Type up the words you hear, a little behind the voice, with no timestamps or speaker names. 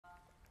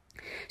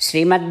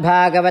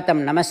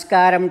Bhagavatam.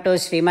 Namaskaram to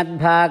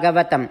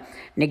Bhagavatam.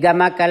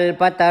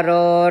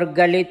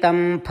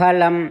 Nigamakalpatarorgalitam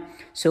phalam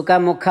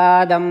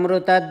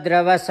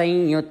Sukhamukhadamrutadrava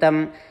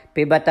sanyutam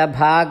Pibata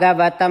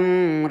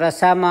Bhagavatam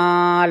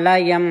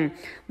rasamalayam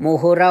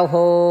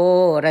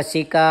Muhuraho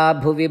rasika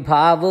bhuvi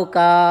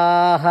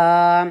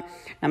bhavukaha.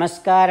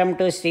 Namaskaram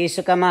to Sri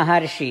Sukha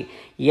Maharshi.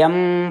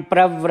 Yam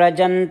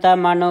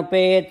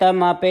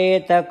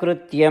pravrajantamapeta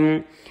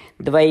krutyam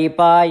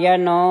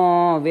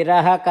Dvaipayano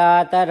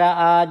virahakatara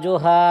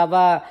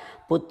ajuhava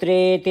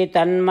putreti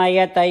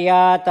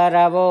tanmayataya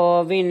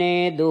taravo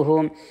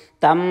vineduhu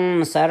tam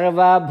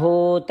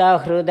sarvabhuta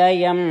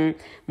hrudayam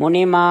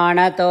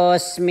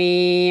munimanatosmi.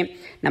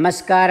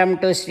 Namaskaram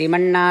to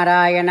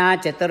Srimannarayana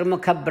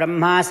Chaturmukha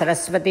Brahma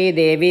Saraswati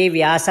Devi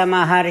Vyasa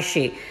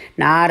Maharshi.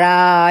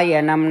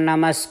 Narayanam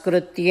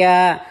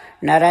namaskritya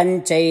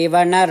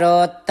naranchaiva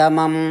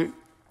narottamam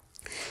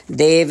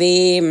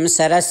Devim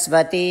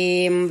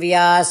Saraswatim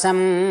Vyasam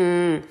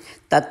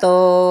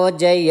Tato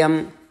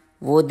Jayam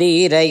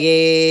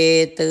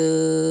Udirayet.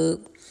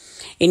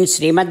 In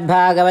Srimad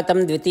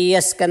Bhagavatam Dvitiya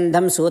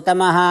Skandham Suta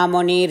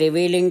Mahamuni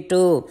revealing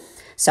to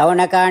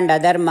Saunaka and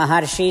other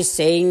Maharshis,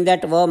 saying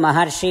that, O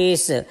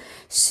Maharshis,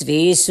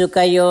 Sri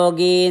Sukha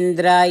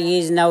Yogindra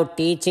is now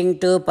teaching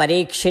to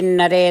Parikshin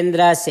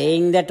Narendra,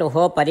 saying that, O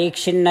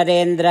Parikshin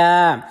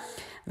Narendra,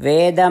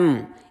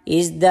 Vedam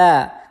is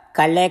the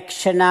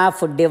collection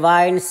of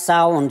divine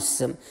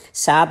sounds.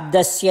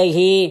 Sabdasya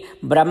hi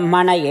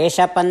Brahmana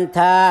Yesha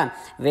Pantha.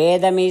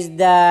 Vedam is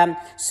the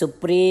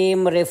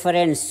supreme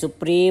reference,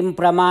 supreme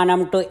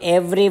pramanam to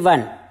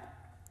everyone.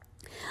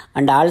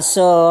 And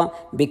also,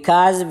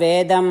 because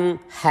Vedam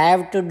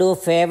have to do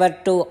favor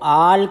to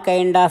all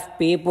kind of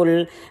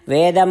people,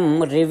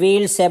 Vedam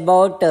reveals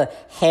about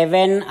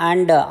heaven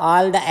and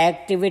all the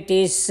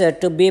activities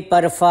to be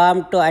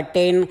performed to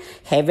attain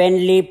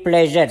heavenly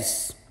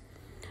pleasures.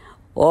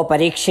 O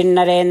Parikshin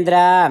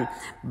Narendra,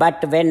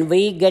 but when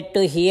we get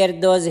to hear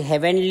those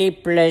heavenly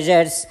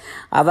pleasures,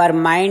 our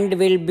mind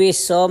will be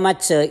so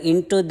much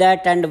into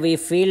that and we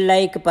feel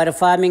like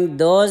performing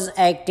those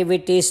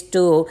activities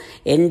to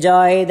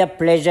enjoy the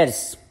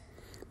pleasures.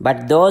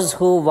 But those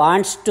who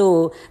wants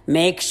to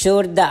make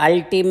sure the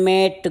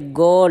ultimate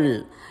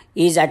goal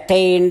is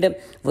attained,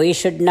 they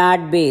should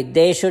not be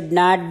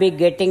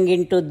getting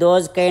into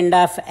those kind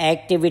of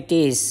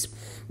activities.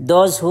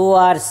 Those who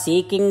are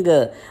seeking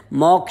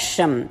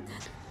moksham,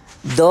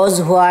 those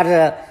who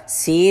are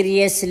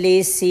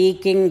seriously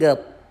seeking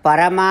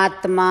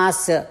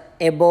Paramatma's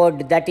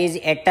abode, that is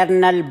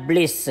eternal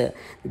bliss,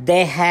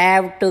 they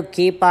have to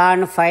keep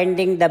on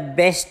finding the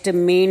best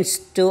means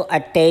to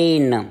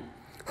attain.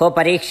 O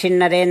Parikshin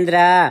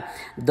Narendra,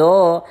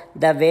 though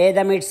the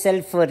Vedam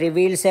itself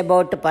reveals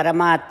about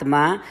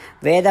Paramatma,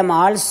 Vedam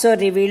also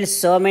reveals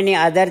so many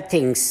other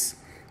things.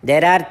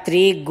 There are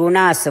three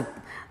gunas.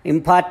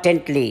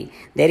 Importantly,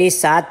 there is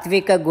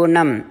Sattvika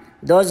Gunam.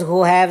 Those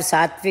who have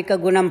Sattvika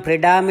Gunam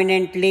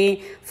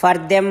predominantly, for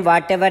them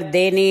whatever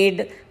they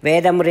need,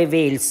 Vedam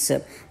reveals.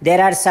 There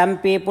are some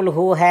people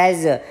who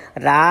has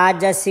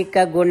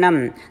Rajasika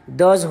Gunam.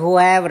 Those who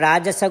have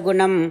Rajasa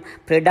Gunam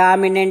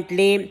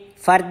predominantly,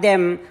 for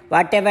them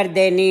whatever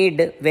they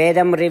need,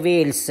 Vedam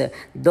reveals.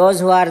 Those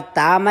who are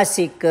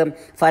Tamasic,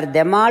 for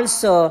them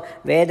also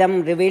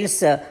Vedam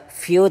reveals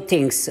few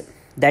things.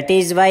 That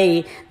is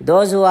why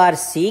those who are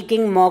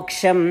seeking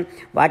moksham,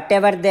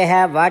 whatever they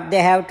have, what they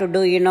have to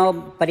do,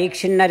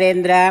 Parikshin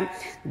Narendra,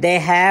 they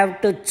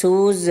have to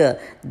choose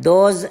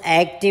those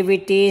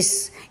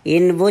activities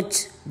in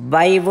which,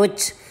 by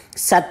which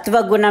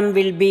Sattva Gunam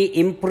will be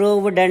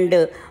improved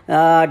and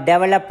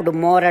developed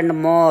more and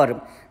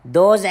more.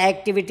 Those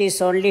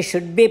activities only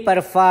should be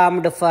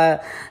performed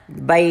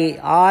by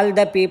all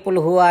the people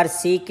who are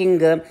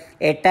seeking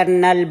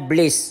eternal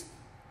bliss.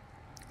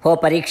 O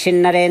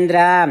Parikshin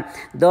Narendra,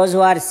 those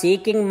who are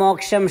seeking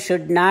moksham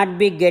should not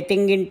be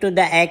getting into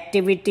the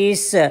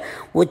activities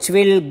which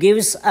will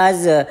gives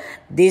us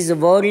these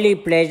worldly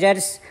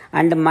pleasures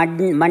and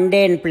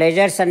mundane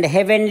pleasures and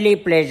heavenly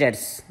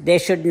pleasures. They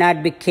should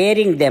not be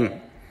caring them.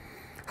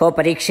 O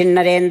Parikshin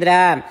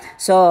Narendra,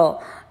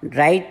 so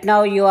right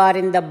now you are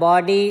in the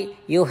body,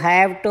 you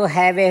have to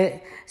have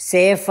a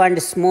safe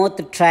and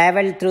smooth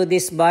travel through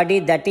this body.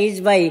 That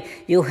is why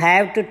you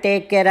have to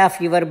take care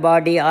of your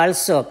body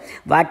also.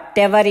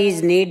 Whatever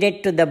is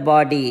needed to the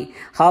body,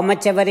 how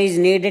much ever is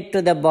needed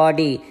to the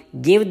body,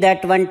 give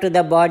that one to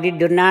the body.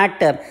 Do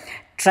not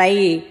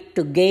try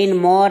to gain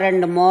more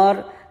and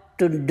more.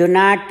 Do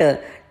not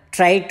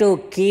try to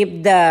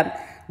keep the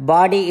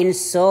body in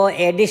so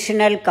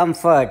additional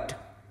comfort.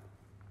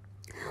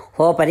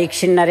 O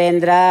Parikshin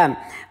Narendra,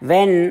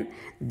 when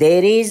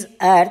there is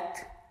earth,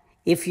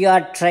 if you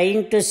are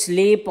trying to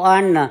sleep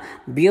on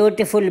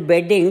beautiful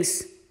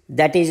beddings,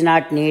 that is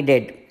not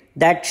needed.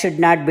 That should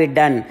not be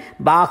done.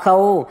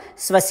 Bahau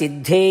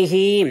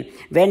svasiddhehi,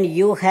 when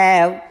you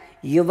have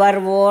your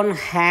own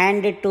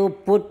hand to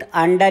put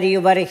under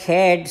your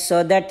head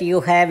so that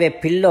you have a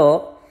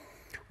pillow,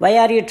 Why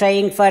are you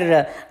trying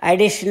for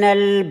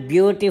additional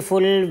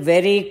beautiful,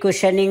 very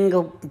cushioning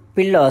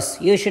pillows?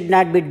 You should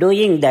not be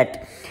doing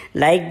that.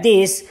 Like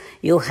this,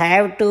 you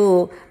have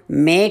to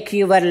make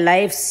your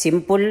life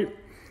simple,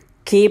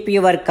 keep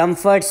your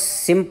comforts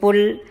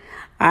simple,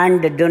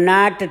 and do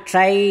not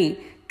try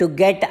to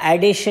get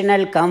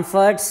additional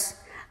comforts,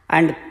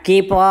 and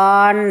keep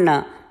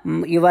on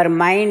your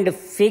mind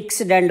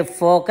fixed and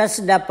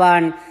focused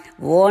upon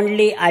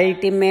only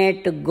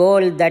ultimate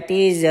goal, that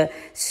is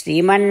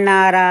Sriman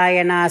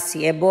Narayana's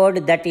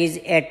abode, that is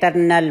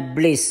eternal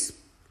bliss.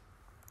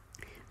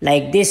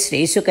 Like this,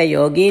 Sri Sukha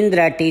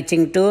Yogindra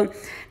teaching to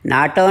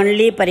not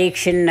only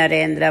Parikshin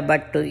Narendra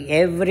but to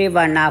every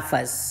one of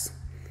us.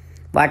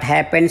 What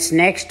happens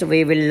next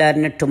we will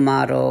learn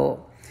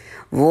tomorrow.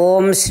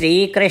 Om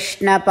Sri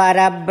Krishna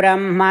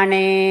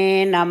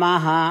Parabrahmane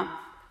Namaha.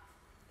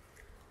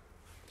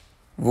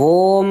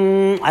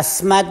 Om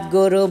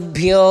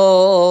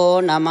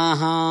Asmadgurubhyo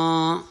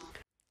Namaha.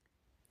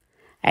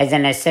 As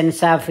an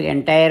essence of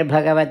entire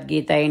Bhagavad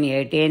Gita in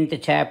 18th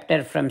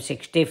chapter from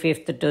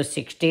 65th to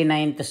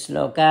 69th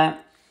sloka,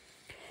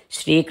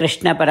 Sri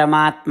Krishna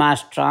Paramatma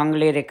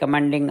strongly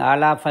recommending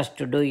all of us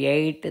to do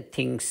 8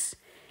 things.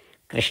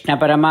 Krishna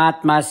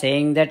Paramatma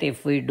saying that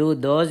if we do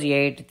those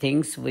 8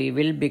 things, we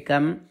will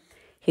become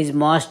His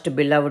most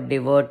beloved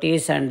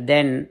devotees, and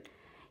then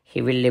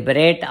He will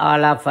liberate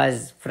all of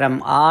us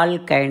from all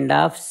kind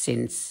of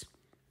sins.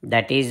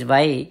 That is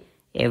why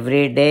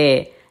every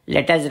day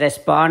let us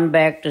respond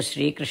back to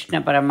Sri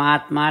Krishna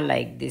Paramatma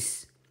like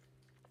this.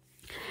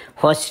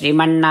 O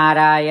Sriman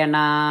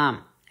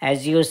Narayana,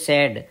 as you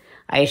said,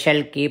 I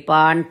shall keep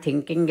on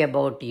thinking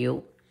about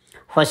you.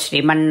 O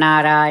Sriman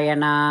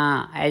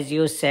Narayana, as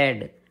you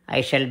said,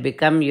 I shall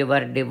become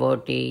your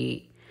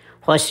devotee.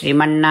 O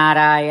Sriman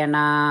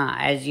Narayana,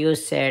 as you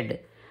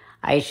said,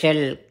 I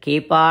shall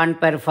keep on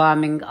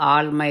performing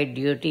all my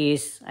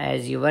duties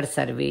as your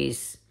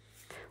service.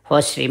 O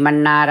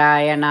Sriman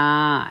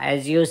Narayana,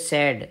 as you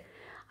said,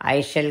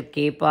 I shall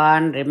keep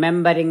on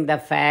remembering the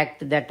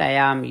fact that I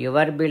am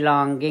your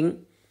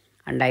belonging,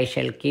 and I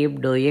shall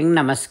keep doing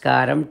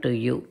namaskaram to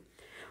you.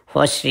 O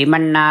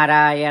Sriman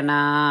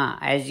Narayana,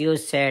 as you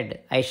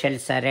said, I shall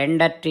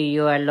surrender to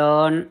you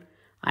alone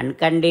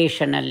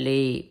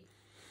unconditionally.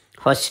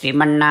 O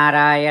Sriman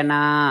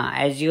Narayana,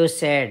 as you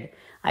said,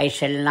 I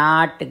shall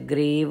not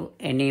grieve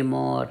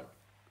anymore.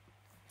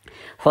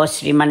 O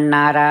Sriman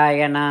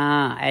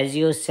Narayana, as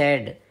you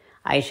said,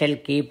 I shall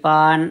keep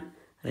on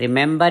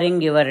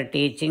remembering your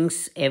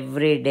teachings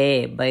every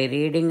day by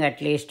reading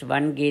at least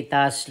one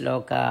Gita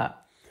sloka.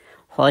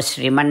 O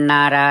Sriman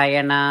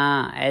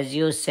Narayana, as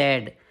you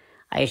said,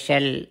 I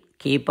shall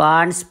keep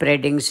on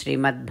spreading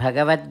Srimad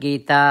Bhagavad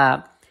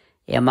Gita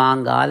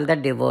among all the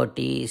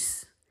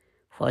devotees.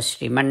 O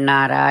Sriman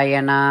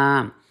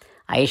Narayana,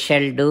 I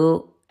shall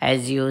do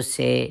as you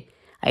say.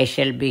 I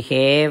shall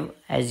behave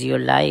as you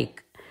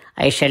like.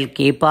 I shall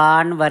keep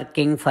on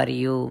working for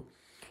you.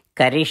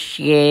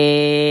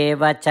 Karishye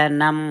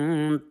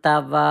vachanam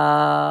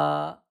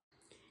tava.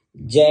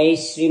 Jai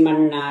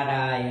Sriman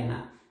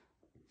Narayana.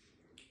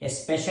 A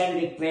special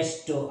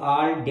request to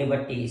all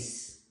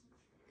devotees.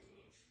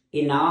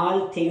 In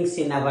all things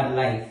in our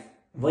life,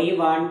 we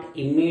want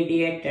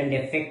immediate and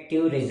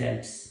effective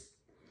results.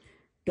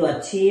 To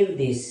achieve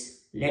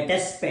this, let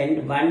us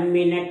spend 1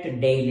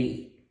 minute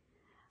daily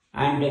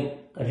and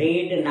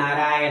read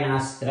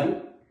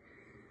Narayanastram.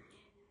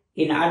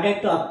 In order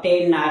to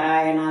obtain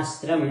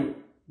Narayanastram,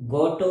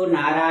 go to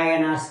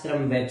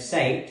Narayanastram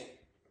website,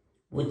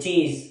 which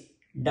is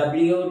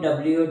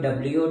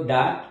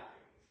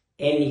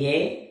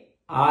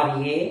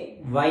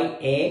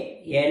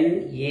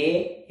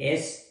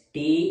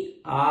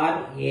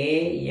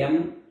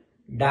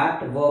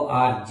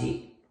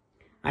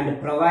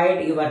and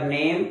provide your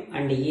name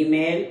and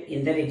email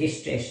in the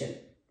registration.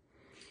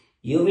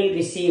 You will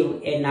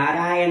receive a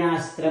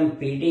Narayanastram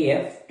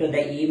PDF to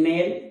the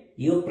email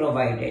you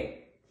provided.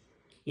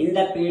 In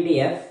the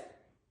PDF,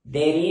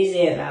 there is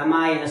a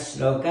Ramayana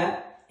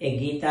sloka, a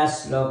Gita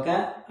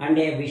sloka, and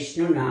a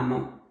Vishnu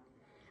Namam.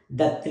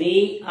 The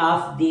 3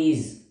 of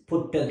these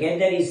put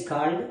together is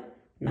called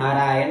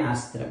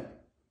Narayanastram.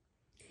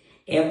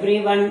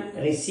 Everyone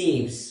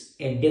receives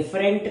a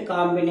different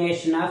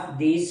combination of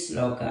these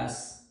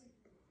slokas.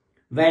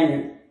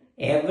 When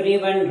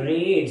everyone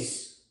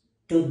reads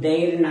to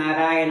their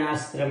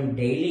Narayanastram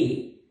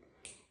daily,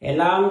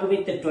 along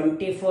with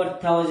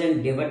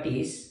 24,000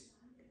 devotees,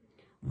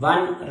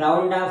 1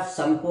 round of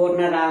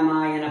Sampurna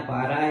Ramayana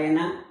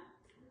Parayana,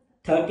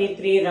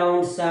 33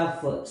 rounds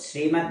of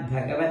Srimad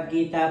Bhagavad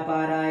Gita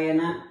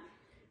Parayana,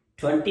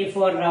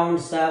 24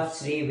 rounds of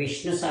Sri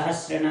Vishnu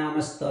Sahasranama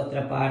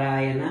Stotra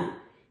Parayana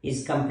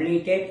is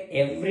completed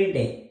every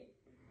day.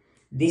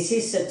 This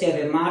is such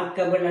a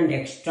remarkable and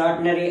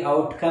extraordinary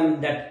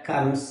outcome that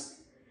comes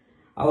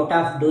out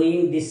of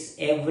doing this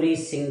every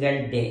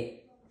single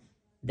day.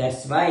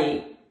 That's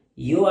why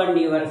you and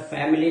your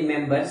family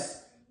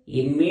members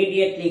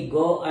immediately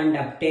go and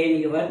obtain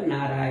your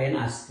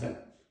Narayanastram.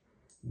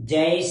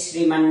 Jai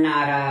Sriman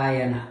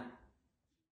Narayana.